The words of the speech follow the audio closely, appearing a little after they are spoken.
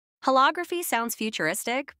Holography sounds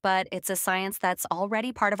futuristic, but it's a science that's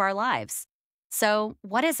already part of our lives. So,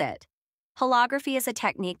 what is it? Holography is a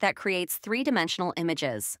technique that creates three-dimensional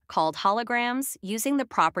images, called holograms, using the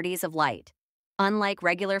properties of light. Unlike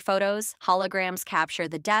regular photos, holograms capture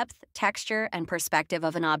the depth, texture, and perspective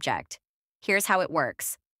of an object. Here's how it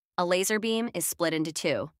works. A laser beam is split into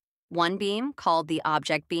two. One beam, called the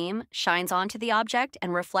object beam, shines onto the object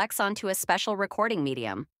and reflects onto a special recording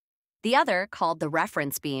medium. The other, called the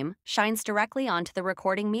reference beam, shines directly onto the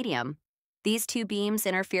recording medium. These two beams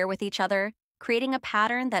interfere with each other, creating a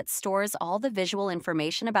pattern that stores all the visual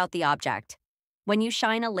information about the object. When you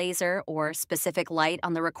shine a laser or specific light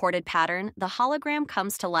on the recorded pattern, the hologram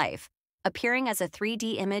comes to life, appearing as a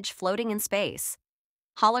 3D image floating in space.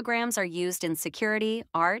 Holograms are used in security,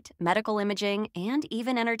 art, medical imaging, and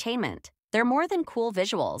even entertainment. They're more than cool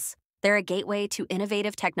visuals. They're a gateway to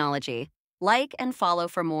innovative technology. Like and follow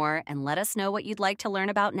for more, and let us know what you'd like to learn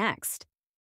about next.